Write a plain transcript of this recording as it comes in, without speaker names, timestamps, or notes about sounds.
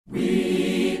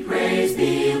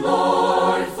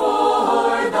Lord,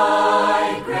 for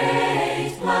thy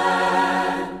great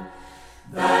plan,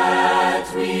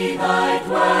 that we thy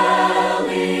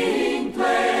dwelling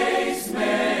place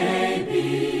may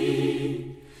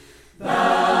be.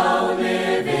 Thou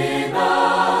live in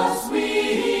us,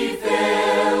 we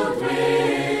filled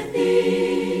with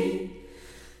thee.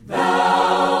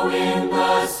 Thou in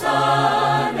the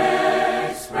Son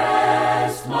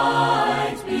expressed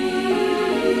might be.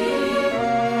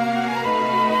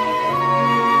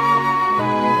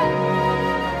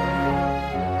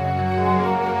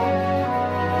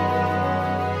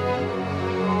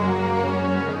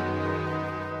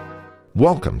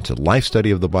 Welcome to Life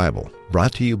Study of the Bible,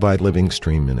 brought to you by Living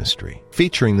Stream Ministry,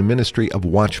 featuring the ministry of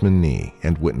Watchman Nee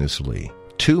and Witness Lee,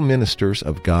 two ministers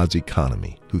of God's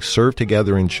economy who served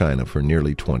together in China for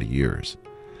nearly 20 years.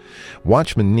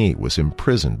 Watchman Nee was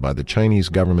imprisoned by the Chinese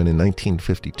government in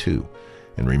 1952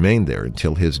 and remained there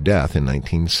until his death in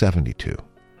 1972.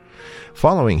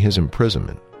 Following his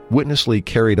imprisonment, Witness Lee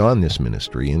carried on this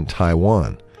ministry in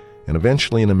Taiwan and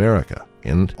eventually in America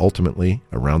and ultimately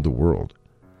around the world.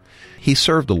 He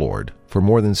served the Lord for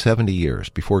more than 70 years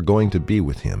before going to be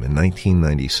with him in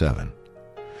 1997.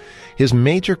 His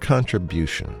major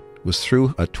contribution was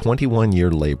through a 21-year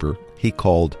labor he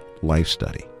called Life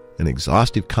Study, an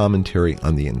exhaustive commentary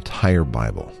on the entire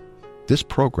Bible. This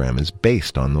program is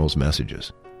based on those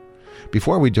messages.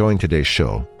 Before we join today's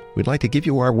show, we'd like to give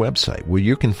you our website where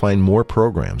you can find more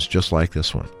programs just like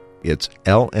this one. It's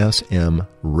lsmradio.org.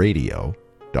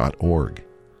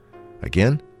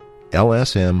 Again,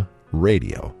 lsmradio.org.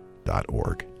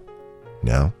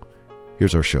 Now,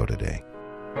 here's our show today.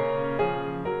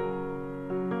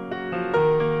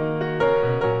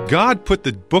 God put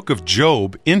the book of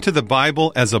Job into the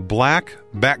Bible as a black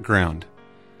background.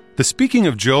 The speaking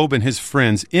of Job and his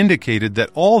friends indicated that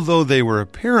although they were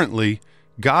apparently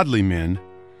godly men,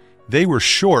 they were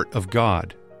short of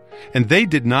God, and they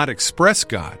did not express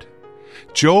God.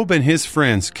 Job and his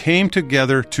friends came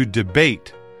together to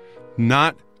debate,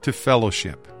 not to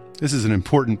fellowship. This is an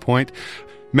important point.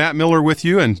 Matt Miller with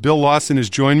you, and Bill Lawson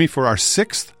has joined me for our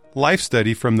sixth life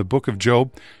study from the book of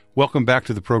Job. Welcome back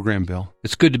to the program, Bill.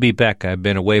 It's good to be back. I've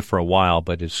been away for a while,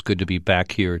 but it's good to be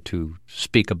back here to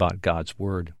speak about God's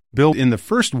Word. Bill, in the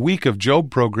first week of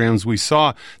Job programs, we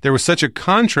saw there was such a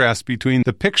contrast between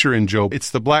the picture in Job.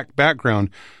 It's the black background,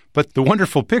 but the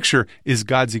wonderful picture is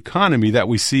God's economy that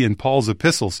we see in Paul's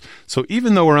epistles. So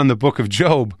even though we're on the book of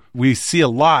Job, we see a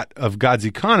lot of God's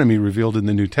economy revealed in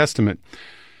the New Testament.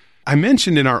 I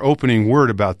mentioned in our opening word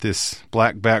about this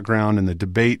black background and the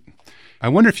debate. I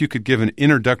wonder if you could give an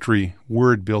introductory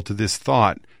word, Bill, to this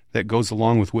thought that goes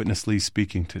along with Witness Lee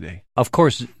speaking today. Of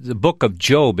course, the book of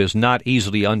Job is not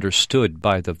easily understood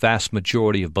by the vast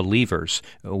majority of believers.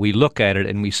 We look at it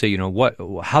and we say,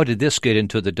 how did this get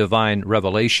into the divine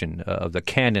revelation of the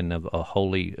canon of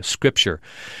Holy Scripture?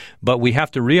 But we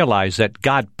have to realize that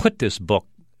God put this book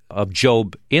of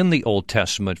Job in the Old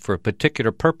Testament for a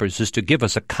particular purpose, is to give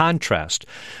us a contrast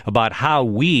about how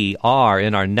we are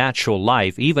in our natural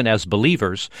life. Even as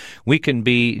believers, we can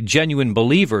be genuine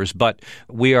believers, but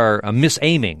we are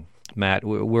misaiming. Matt,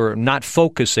 we're not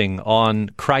focusing on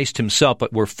Christ himself,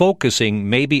 but we're focusing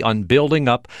maybe on building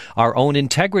up our own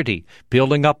integrity,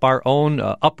 building up our own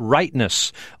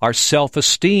uprightness, our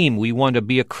self-esteem. We want to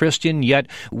be a Christian, yet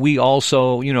we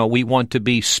also, we want to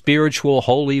be spiritual,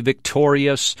 holy,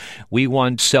 victorious. We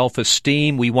want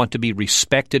self-esteem. We want to be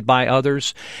respected by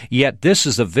others. Yet this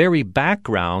is the very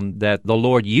background that the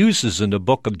Lord uses in the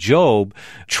book of Job,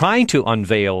 trying to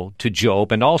unveil to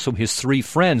Job and also his three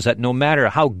friends that no matter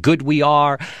how good we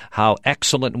are, how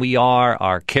excellent we are,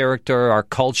 our character, our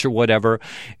culture, whatever,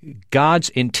 God's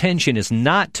intention is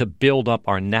not to build up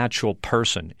our natural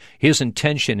person. His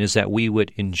intention is that we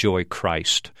would enjoy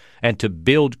Christ and to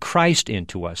build Christ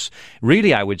into us.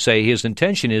 Really, I would say his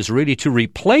intention is really to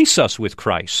replace us with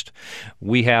Christ.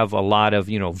 We have a lot of,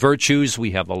 virtues, we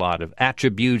have a lot of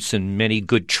attributes and many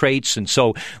good traits, and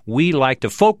so we like to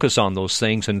focus on those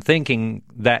things and thinking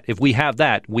that if we have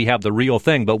that, we have the real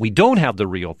thing, but we don't have the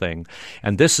real thing.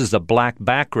 And this is the black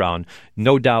background.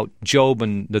 No doubt Job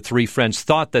and the three friends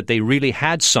thought that they really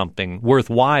had something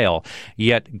worthwhile,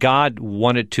 yet God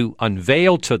wanted to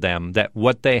unveil to them that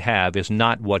what they have is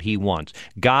not what he wants.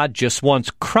 God just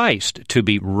wants Christ to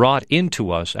be wrought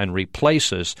into us and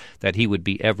replace us, that he would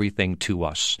be everything to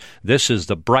us. This is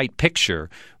the bright picture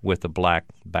with the black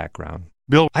background.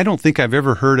 Bill, I don't think I've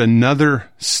ever heard another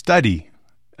study,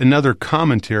 another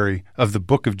commentary of the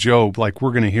book of Job like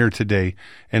we're going to hear today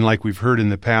and like we've heard in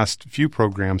the past few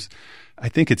programs. I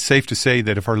think it's safe to say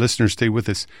that if our listeners stay with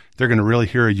us, they're going to really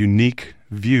hear a unique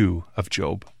view of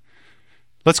Job.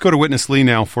 Let's go to Witness Lee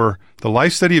now for the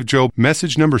Life Study of Job,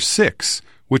 message number 6,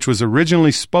 which was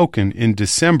originally spoken in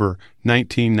December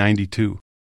 1992.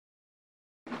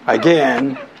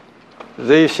 Again,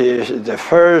 this is the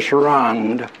first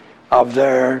round of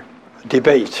their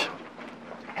debate.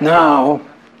 Now,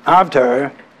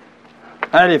 after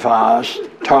Eliphaz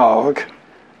talk,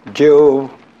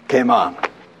 Job came on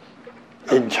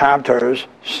in chapters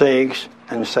 6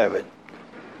 and 7.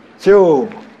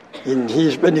 Job, in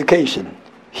his Vindication,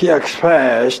 he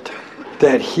expressed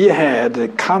that he had the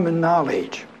common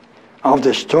knowledge of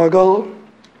the struggle,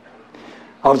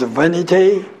 of the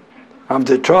vanity, of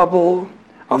the trouble,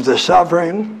 of the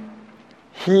suffering.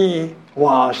 He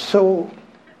was so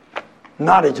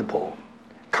knowledgeable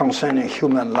concerning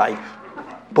human life,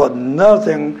 but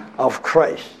nothing of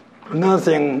Christ,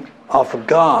 nothing of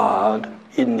God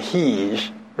in his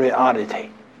reality,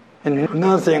 and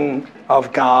nothing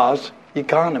of God's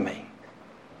economy.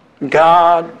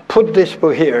 God put this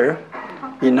book here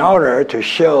in order to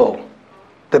show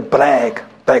the black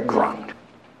background.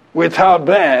 Without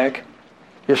black,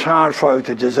 it's hard for you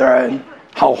to discern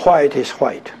how white is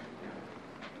white.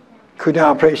 Could you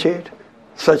appreciate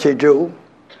such a Jew?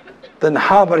 Then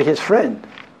how about his friend?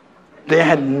 They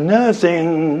had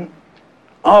nothing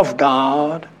of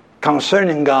God,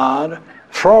 concerning God,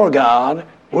 for God,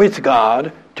 with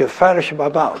God, to fellowship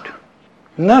about.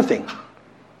 Nothing.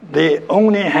 They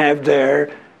only have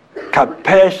their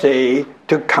capacity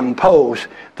to compose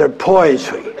their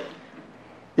poetry.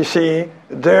 You see,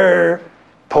 their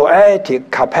poetic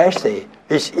capacity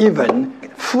is even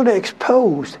fully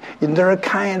exposed in their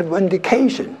kind of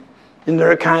vindication, in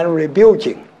their kind of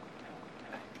rebuking.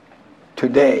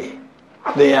 Today,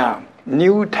 they are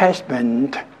New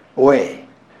Testament way.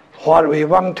 What we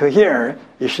want to hear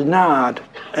is not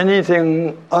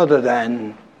anything other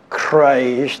than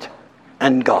Christ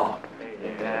and God.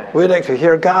 We like to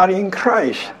hear God in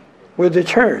Christ with the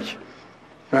church,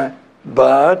 right?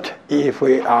 But if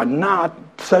we are not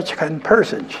such kind of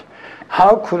persons,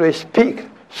 how could we speak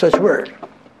such word?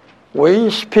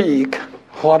 We speak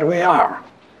what we are.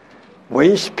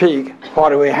 We speak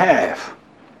what we have.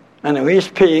 And we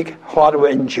speak what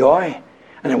we enjoy.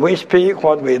 And we speak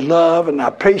what we love and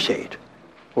appreciate.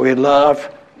 We love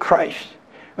Christ.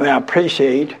 We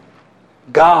appreciate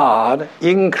God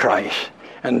in Christ.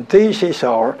 And this is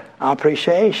our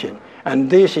appreciation. And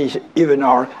this is even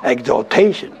our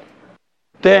exaltation.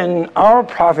 Then our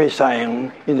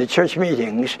prophesying in the church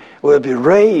meetings will be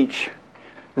rage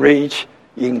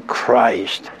in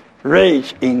Christ,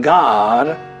 rage in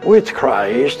God, with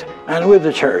Christ, and with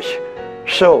the church.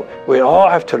 So we all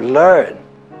have to learn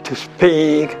to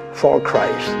speak for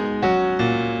Christ.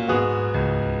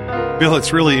 Bill,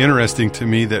 it's really interesting to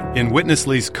me that in Witness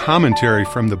Lee's commentary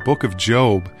from the book of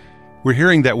Job, we're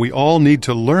hearing that we all need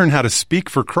to learn how to speak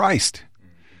for Christ.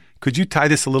 Could you tie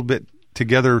this a little bit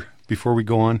together before we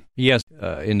go on? Yes.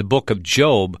 In the book of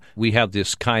Job, we have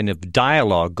this kind of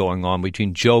dialogue going on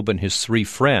between Job and his three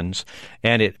friends,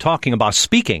 and it talking about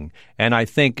speaking. And I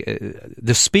think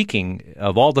the speaking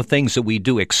of all the things that we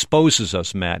do exposes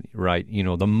us, Matt, right? You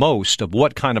know, the most of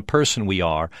what kind of person we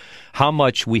are, how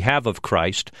much we have of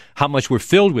Christ, how much we're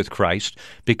filled with Christ,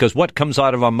 because what comes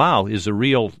out of our mouth is a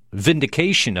real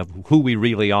vindication of who we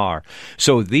really are.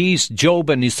 So these Job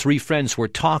and his three friends were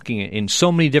talking in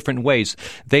so many different ways.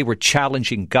 They were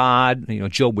challenging God. You know,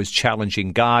 Job was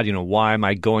challenging God. You know, why am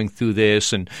I going through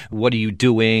this? And what are you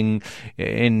doing?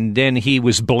 And then he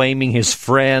was blaming his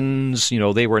friends. You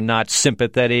know, they were not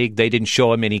sympathetic. They didn't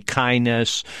show him any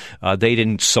kindness. They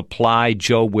didn't supply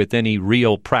Job with any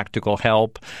real practical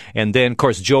help. And then, of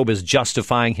course, Job is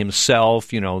justifying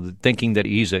himself, you know, thinking that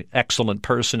he's an excellent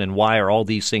person and why are all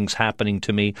these things happening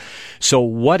to me? So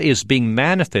what is being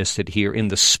manifested here in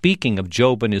the speaking of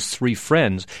Job and his three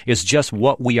friends is just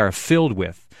what we are filled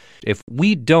with. If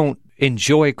we don't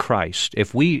enjoy Christ,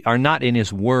 if we are not in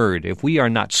His Word, if we are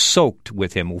not soaked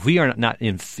with Him, if we are not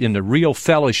in the real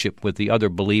fellowship with the other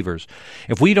believers,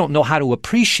 if we don't know how to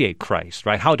appreciate Christ,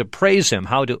 right, how to praise Him,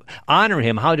 how to honor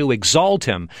Him, how to exalt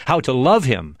Him, how to love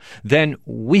Him, then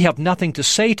we have nothing to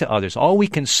say to others. All we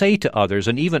can say to others,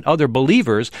 and even other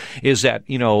believers, is that,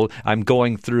 you know, I'm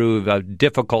going through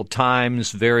difficult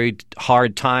times, very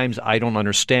hard times. I don't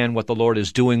understand what the Lord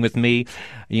is doing with me.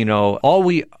 You know, all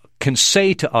we can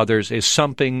say to others is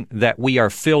something that we are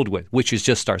filled with, which is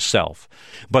just ourself.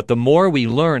 But the more we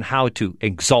learn how to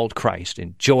exalt Christ,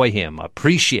 enjoy Him,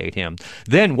 appreciate Him,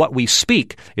 then what we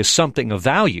speak is something of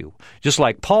value. Just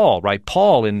like Paul, right?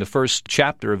 Paul, in the first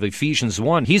chapter of Ephesians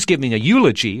 1, he's giving a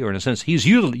eulogy, or in a sense, he's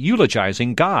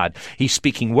eulogizing God. He's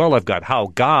speaking well of God,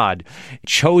 how God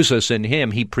chose us in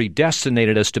Him. He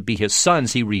predestinated us to be His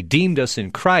sons. He redeemed us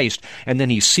in Christ, and then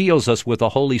He seals us with the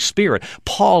Holy Spirit.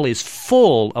 Paul is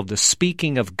full of the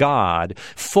speaking of God,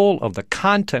 full of the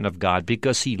content of God,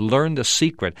 because he learned the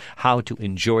secret how to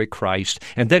enjoy Christ.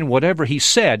 And then whatever he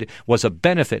said was a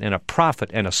benefit and a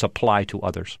profit and a supply to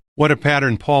others. What a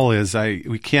pattern Paul is.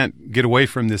 We can't get away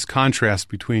from this contrast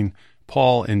between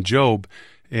Paul and Job.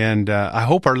 And I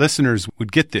hope our listeners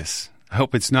would get this. I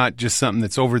hope it's not just something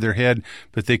that's over their head,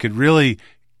 but they could really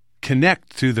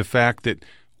connect to the fact that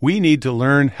we need to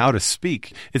learn how to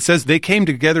speak. It says they came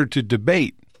together to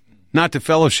debate, not to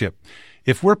fellowship.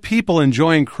 If we're people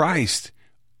enjoying Christ,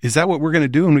 is that what we're going to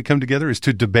do when we come together, is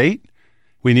to debate?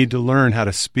 We need to learn how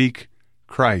to speak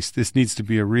Christ. This needs to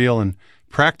be a real and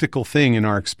practical thing in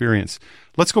our experience.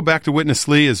 Let's go back to Witness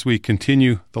Lee as we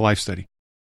continue the life study.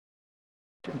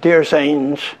 Dear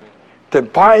saints, the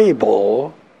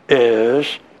Bible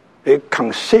is a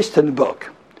consistent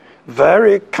book,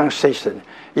 very consistent.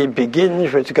 It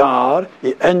begins with God,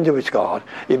 it ends with God.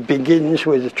 It begins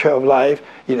with the tree of life,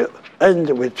 it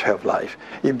ends with tree of life.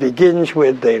 It begins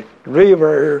with the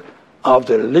river of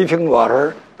the living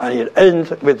water, and it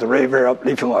ends with the river of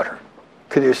living water.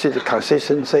 Could you see the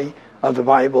consistency of the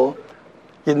Bible?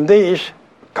 In this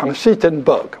consistent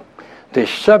book, the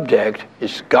subject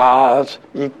is God's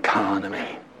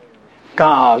economy,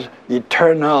 God's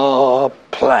eternal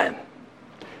plan,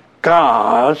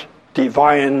 God's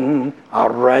divine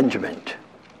arrangement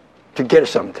to get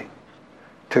something,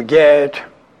 to get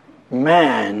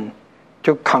man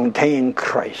to contain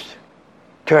Christ,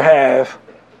 to have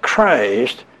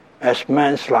Christ as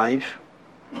man's life,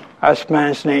 as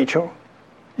man's nature,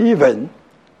 even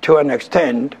to an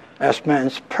extent as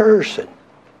man's person.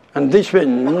 And this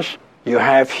means you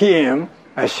have Him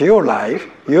as your life,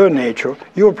 your nature,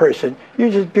 your person.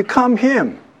 You just become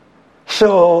Him.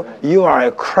 So you are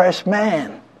a Christ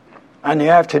man. And you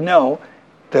have to know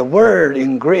the word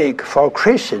in Greek for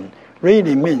Christian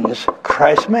really means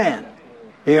Christ man.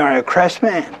 You are a Christ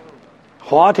man.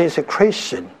 What is a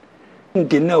Christian? It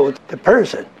denotes the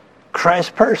person,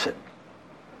 Christ person.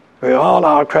 We all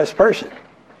are Christ person.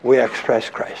 We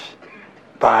express Christ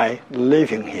by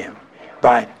living Him,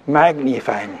 by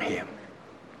magnifying Him,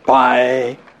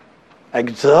 by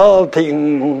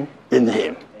exalting in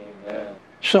Him.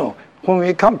 So when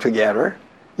we come together,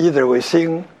 either we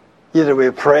sing, either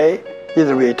we pray,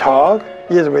 either we talk,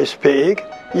 either we speak,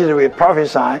 either we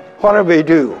prophesy, whatever we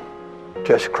do,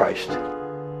 just Christ.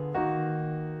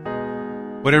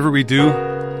 Whatever we do,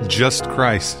 just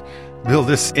Christ. Bill,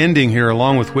 this ending here,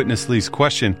 along with Witness Lee's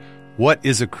question, what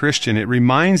is a Christian? It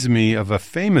reminds me of a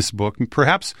famous book,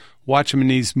 perhaps Watchman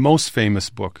Nee's most famous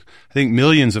book. I think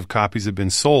millions of copies have been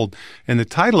sold. And the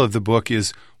title of the book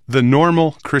is The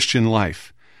Normal Christian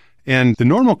Life. And the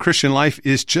normal Christian life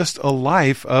is just a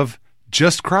life of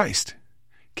just Christ.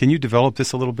 Can you develop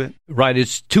this a little bit? Right.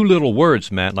 It's two little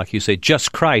words, Matt, like you say,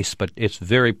 just Christ, but it's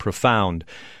very profound.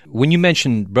 When you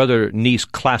mentioned Brother Nee's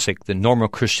classic, The Normal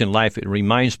Christian Life, it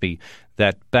reminds me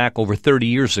that back over 30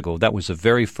 years ago, that was the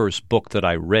very first book that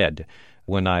I read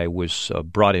when I was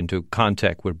brought into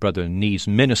contact with Brother Nee's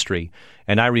ministry.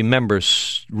 And I remember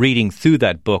reading through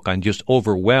that book and just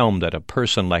overwhelmed at a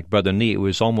person like Brother Nee. It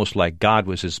was almost like God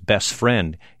was his best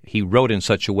friend. He wrote in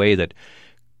such a way that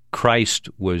Christ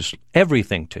was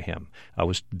everything to him. I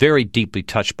was very deeply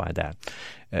touched by that.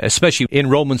 Especially in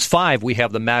Romans 5, we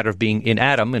have the matter of being in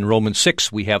Adam. In Romans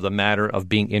 6, we have the matter of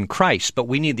being in Christ. But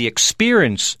we need the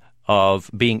experience of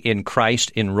being in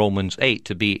Christ in Romans 8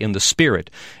 to be in the Spirit.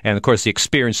 And, of course, the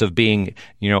experience of being,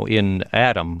 in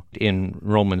Adam in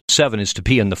Romans 7 is to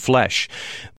be in the flesh.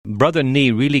 Brother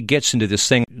Nee really gets into this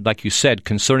thing, like you said,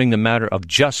 concerning the matter of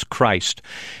just Christ.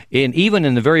 Even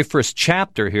in the very first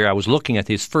chapter here, I was looking at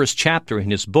his first chapter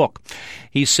in his book,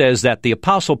 he says that the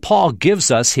Apostle Paul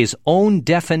gives us his own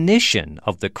definition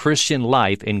of the Christian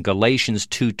life in Galatians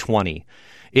 2:20.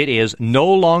 It is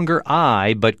no longer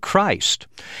I, but Christ.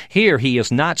 Here he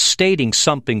is not stating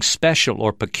something special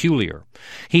or peculiar.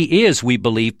 He is, we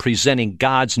believe, presenting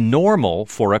God's normal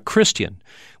for a Christian,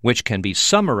 which can be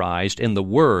summarized in the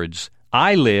words,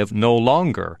 I live no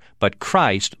longer, but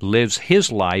Christ lives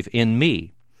his life in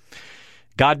me.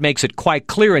 God makes it quite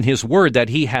clear in his word that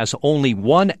he has only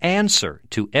one answer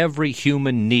to every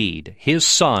human need, his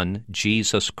Son,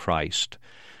 Jesus Christ.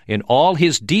 In all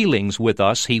his dealings with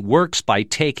us, he works by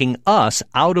taking us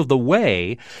out of the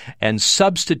way and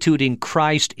substituting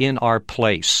Christ in our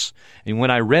place. And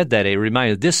when I read that, it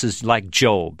reminded me, this is like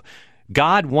Job.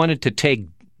 God wanted to take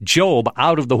Job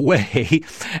out of the way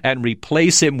and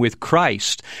replace him with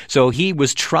Christ. So he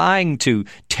was trying to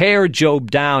tear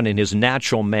Job down in his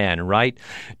natural man, right?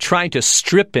 Trying to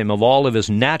strip him of all of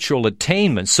his natural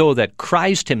attainments so that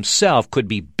Christ himself could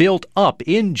be built up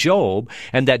in Job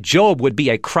and that Job would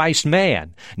be a Christ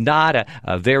man, not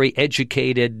a very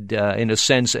educated, in a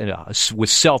sense, with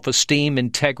self-esteem,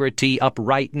 integrity,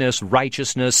 uprightness,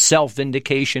 righteousness,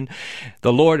 self-vindication.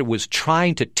 The Lord was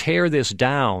trying to tear this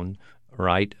down,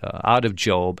 right, out of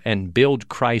Job and build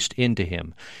Christ into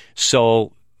him.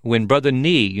 So when Brother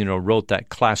Nee, wrote that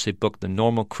classic book, The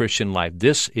Normal Christian Life,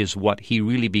 this is what he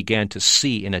really began to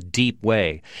see in a deep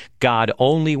way. God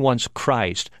only wants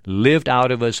Christ lived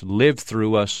out of us, lived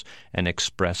through us, and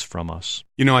expressed from us.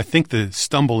 I think the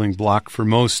stumbling block for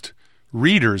most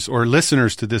readers or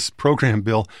listeners to this program,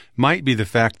 Bill, might be the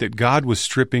fact that God was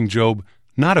stripping Job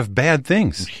not of bad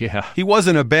things. Yeah. He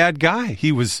wasn't a bad guy.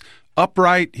 He was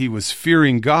upright. He was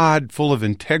fearing God, full of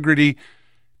integrity.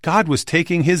 God was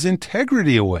taking his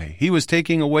integrity away. He was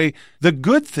taking away the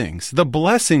good things, the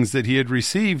blessings that he had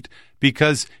received,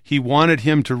 because he wanted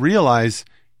him to realize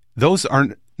those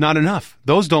are not enough.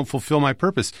 Those don't fulfill my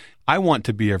purpose. I want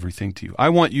to be everything to you. I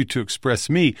want you to express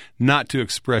me, not to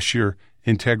express your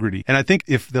integrity. And I think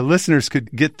if the listeners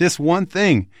could get this one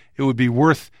thing, it would be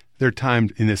worth their time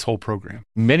in this whole program.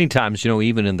 Many times,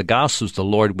 even in the Gospels, the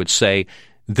Lord would say,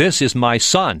 "This is my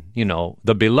son,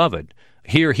 the beloved.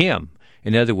 Hear him."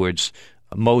 In other words,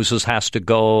 Moses has to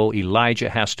go, Elijah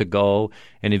has to go,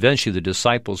 and eventually the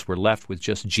disciples were left with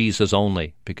just Jesus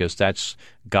only, because that's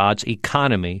God's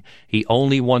economy. He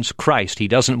only wants Christ. He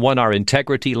doesn't want our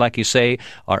integrity, like you say,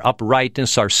 our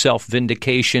uprightness, our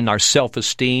self-vindication, our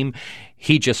self-esteem.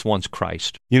 He just wants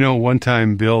Christ. One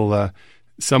time, Bill,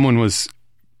 someone was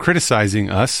criticizing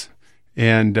us,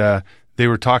 and they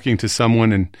were talking to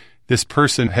someone, and this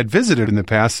person had visited in the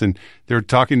past, and they were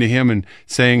talking to him and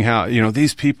saying how,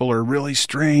 these people are really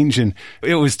strange. And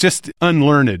it was just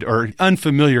unlearned or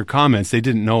unfamiliar comments. They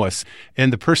didn't know us.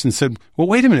 And the person said, "Well,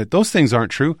 wait a minute. Those things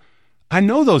aren't true. I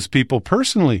know those people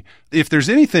personally. If there's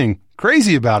anything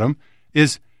crazy about them,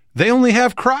 is they only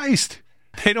have Christ.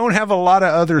 They don't have a lot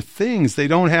of other things. They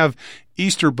don't have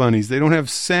Easter bunnies. They don't have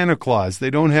Santa Claus. They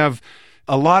don't have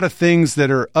a lot of things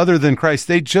that are other than Christ.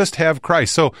 They just have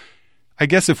Christ." So I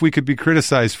guess if we could be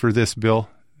criticized for this, Bill,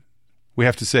 we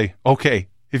have to say, okay,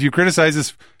 if you criticize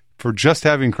us for just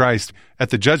having Christ,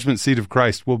 at the judgment seat of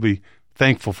Christ, we'll be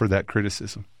thankful for that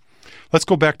criticism. Let's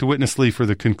go back to Witness Lee for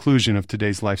the conclusion of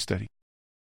today's life study.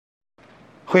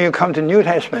 When you come to New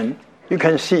Testament, you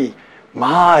can see,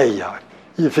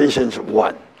 Ephesians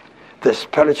 1, the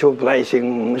spiritual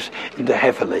blessings in the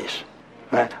heavenlies.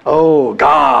 Right? Oh,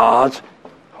 God's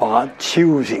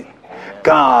choosing,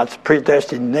 God's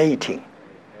predestinating,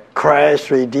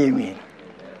 Christ redeeming,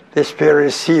 the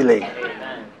Spirit sealing.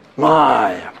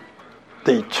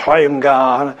 The triune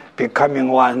God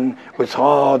becoming one with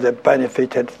all the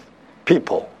benefited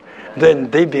people.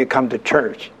 Then they become the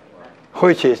church,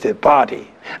 which is the body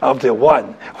of the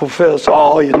one who fills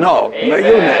all the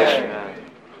illness.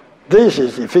 This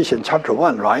is Ephesians chapter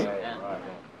 1, right?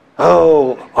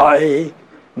 Oh, I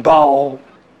bow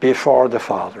before the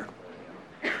Father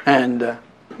and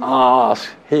ask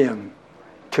him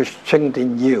to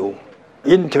strengthen you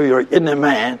into your inner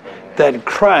man, that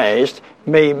Christ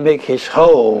may make his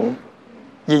home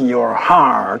in your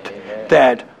heart,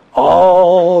 that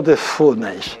all the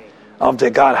fullness of the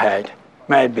Godhead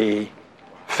might be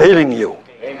filling you,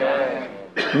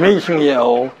 making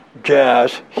you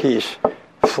just his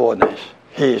fullness,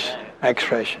 his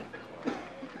expression.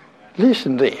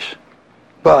 Listen to this.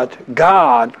 But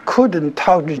God couldn't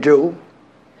talk to Job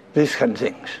these kind of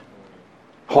things.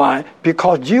 Why?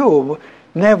 Because Job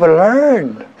never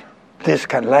learned this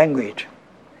kind of language.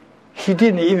 He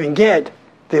didn't even get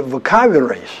the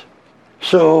vocabularies.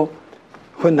 So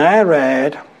when I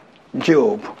read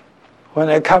Job, when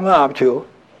I come up to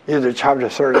either chapter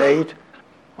 38,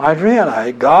 I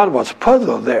realized God was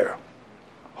puzzled there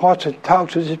what to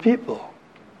talk to the people.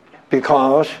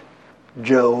 Because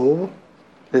Job,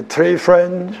 the three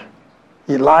friends,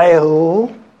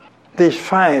 Elihu, these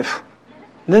five,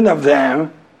 none of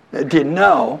them didn't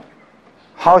know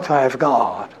how to have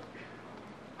God,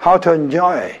 how to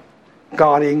enjoy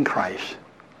God in Christ.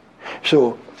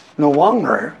 So no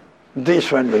wonder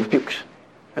this one rebukes,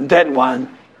 and that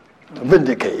one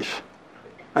vindicates.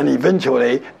 And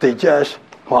eventually they just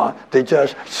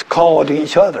called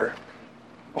each other.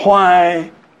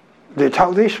 Why they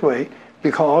talk this way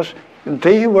because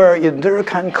they were in their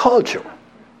kind of culture.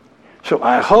 So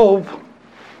I hope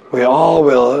we all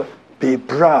will be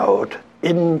brought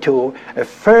into a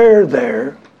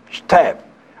further step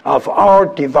of our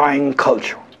divine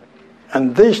culture.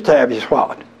 And this step is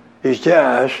what? It's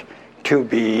just to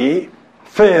be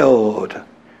filled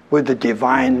with the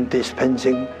divine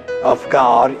dispensing of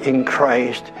God in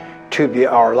Christ to be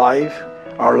our life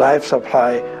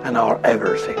supply, and our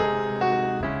everything.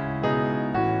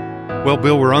 Well,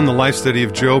 Bill, we're on the life study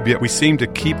of Job, yet we seem to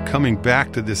keep coming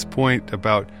back to this point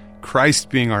about Christ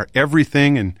being our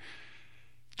everything, and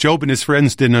Job and his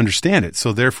friends didn't understand it,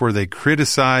 so therefore they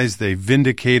criticized, they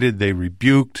vindicated, they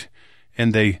rebuked,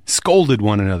 and they scolded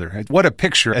one another. What a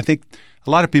picture. I think a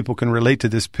lot of people can relate to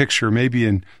this picture, maybe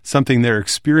in something they're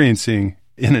experiencing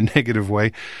in a negative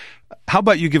way. How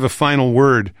about you give a final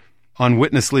word on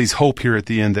Witness Lee's hope here at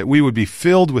the end, that we would be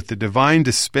filled with the divine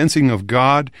dispensing of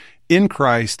God in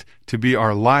Christ to be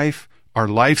our life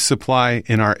supply,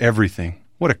 and our everything.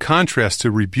 What a contrast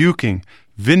to rebuking,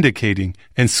 vindicating,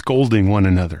 and scolding one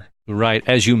another. Right.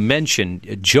 As you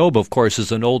mentioned, Job, of course,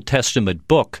 is an Old Testament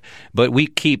book, but we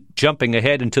keep jumping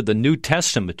ahead into the New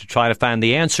Testament to try to find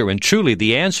the answer. And truly,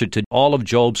 the answer to all of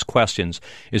Job's questions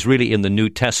is really in the New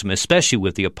Testament, especially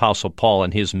with the Apostle Paul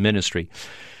and his ministry.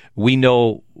 We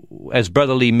know, as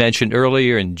Brother Lee mentioned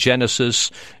earlier, in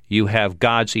Genesis, you have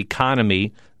God's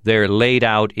economy there laid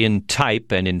out in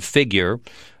type and in figure.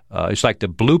 It's like the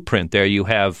blueprint there. You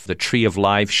have the tree of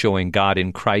life showing God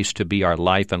in Christ to be our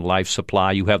life and life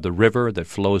supply. You have the river that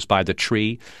flows by the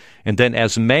tree. And then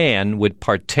as man would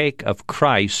partake of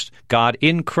Christ, God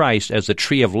in Christ as the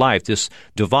tree of life, this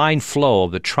divine flow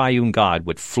of the triune God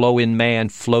would flow in man,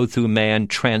 flow through man,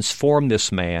 transform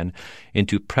this man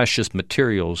into precious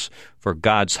materials for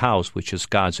God's house, which is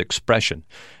God's expression.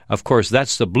 Of course,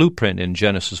 that's the blueprint in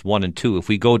Genesis 1 and 2. If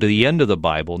we go to the end of the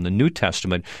Bible, in the New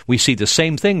Testament, we see the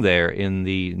same thing there in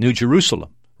the New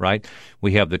Jerusalem, right?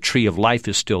 We have the tree of life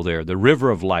is still there. The river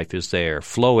of life is there,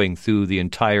 flowing through the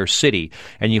entire city.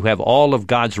 And you have all of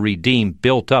God's redeemed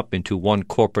built up into one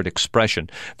corporate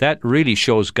expression. That really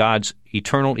shows God's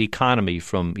eternal economy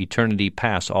from eternity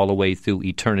past all the way through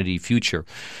eternity future.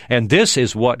 And this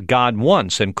is what God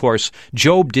wants. And of course,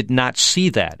 Job did not see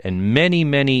that. And many,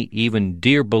 many even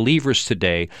dear believers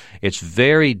today, it's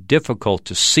very difficult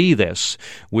to see this.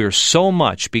 We're so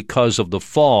much, because of the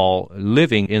fall,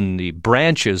 living in the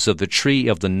branches of the tree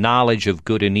of the knowledge of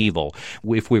good and evil.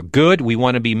 If we're good, we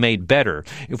want to be made better.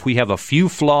 If we have a few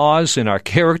flaws in our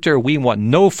character, we want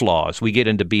no flaws. We get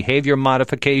into behavior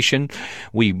modification.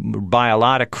 We buy a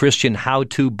lot of Christian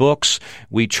how-to books.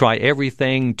 We try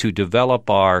everything to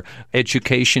develop our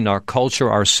education, our culture,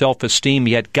 our self-esteem,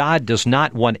 yet God does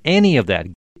not want any of that.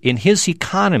 In His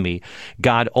economy,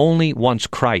 God only wants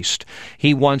Christ.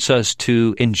 He wants us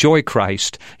to enjoy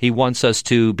Christ. He wants us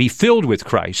to be filled with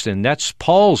Christ. And that's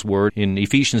Paul's word in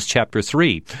Ephesians chapter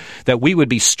 3, that we would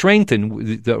be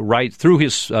strengthened right through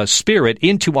His Spirit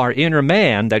into our inner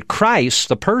man, that Christ,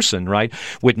 the person, right,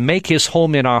 would make His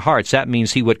home in our hearts. That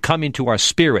means He would come into our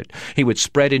spirit. He would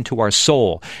spread into our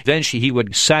soul. Then He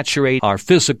would saturate our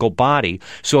physical body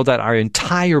so that our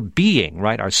entire being,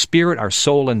 right, our spirit, our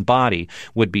soul, and body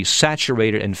would be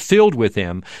saturated and filled with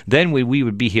Him. Then we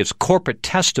would be His corporate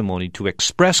testimony to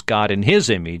express God in His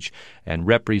image and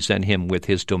represent Him with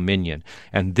His dominion.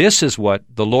 And this is what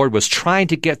the Lord was trying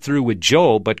to get through with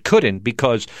Job, but couldn't,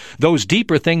 because those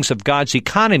deeper things of God's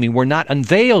economy were not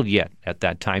unveiled yet at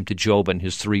that time to Job and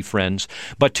his three friends.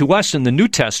 But to us in the New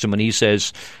Testament, He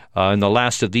says, in the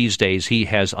last of these days, He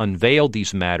has unveiled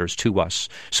these matters to us.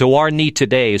 So our need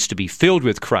today is to be filled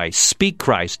with Christ, speak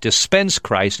Christ, dispense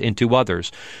Christ into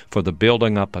others for the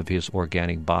building up of His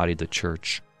organic body, the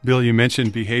church. Bill, you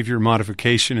mentioned behavior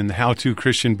modification in the how-to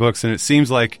Christian books, and it seems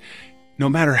like no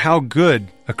matter how good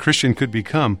a Christian could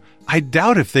become, I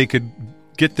doubt if they could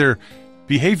get their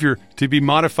behavior to be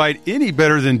modified any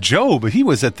better than Job. He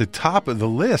was at the top of the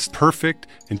list. Perfect,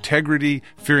 integrity,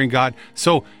 fearing God.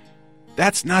 So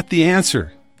that's not the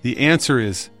answer. The answer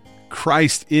is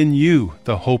Christ in you,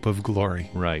 the hope of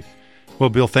glory. Right. Well,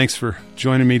 Bill, thanks for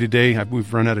joining me today.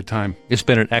 We've run out of time. It's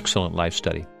been an excellent life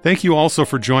study. Thank you also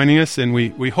for joining us, and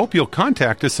we hope you'll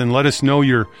contact us and let us know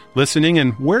you're listening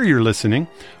and where you're listening.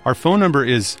 Our phone number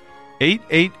is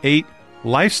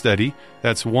 888-LIFE-STUDY.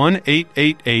 That's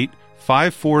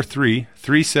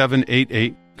 1-888-543-3788.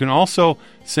 You can also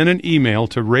send an email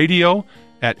to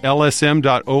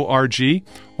radio@lsm.org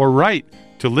or write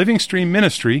to Living Stream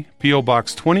Ministry, P.O.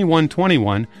 Box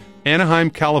 2121, Anaheim,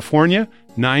 California,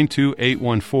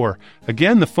 92814.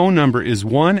 Again, the phone number is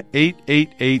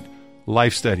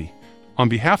 1-888-LIFE-STUDY. On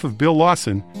behalf of Bill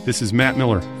Lawson, this is Matt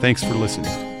Miller. Thanks for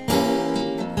listening.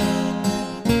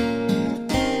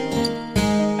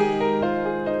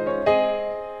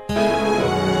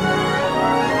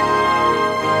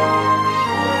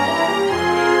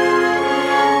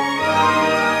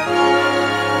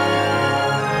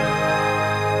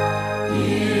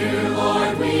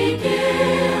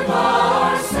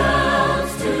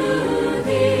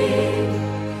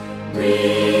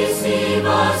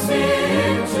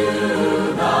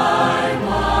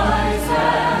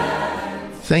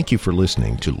 Thank you for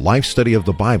listening to Life Study of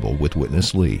the Bible with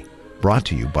Witness Lee, brought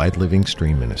to you by Living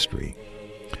Stream Ministry.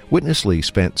 Witness Lee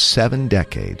spent 7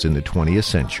 decades in the 20th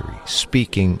century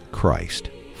speaking Christ,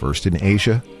 first in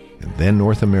Asia and then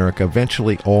North America,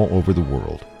 eventually all over the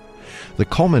world. The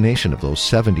culmination of those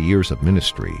 70 years of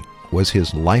ministry was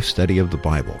his Life Study of the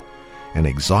Bible, an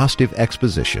exhaustive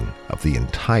exposition of the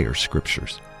entire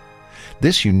Scriptures.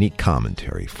 This unique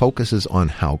commentary focuses on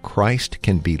how Christ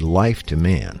can be life to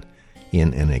man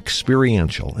in an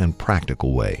experiential and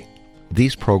practical way.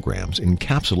 These programs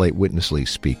encapsulate Witness Lee's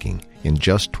speaking in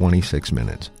just 26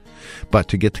 minutes. But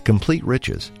to get the complete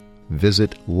riches,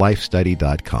 visit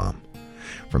lifestudy.com.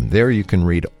 From there you can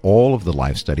read all of the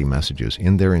Life Study messages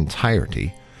in their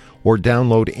entirety or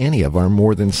download any of our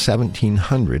more than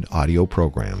 1,700 audio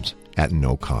programs at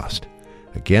no cost.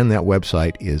 Again, that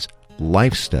website is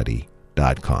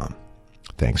lifestudy.com.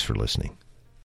 Thanks for listening.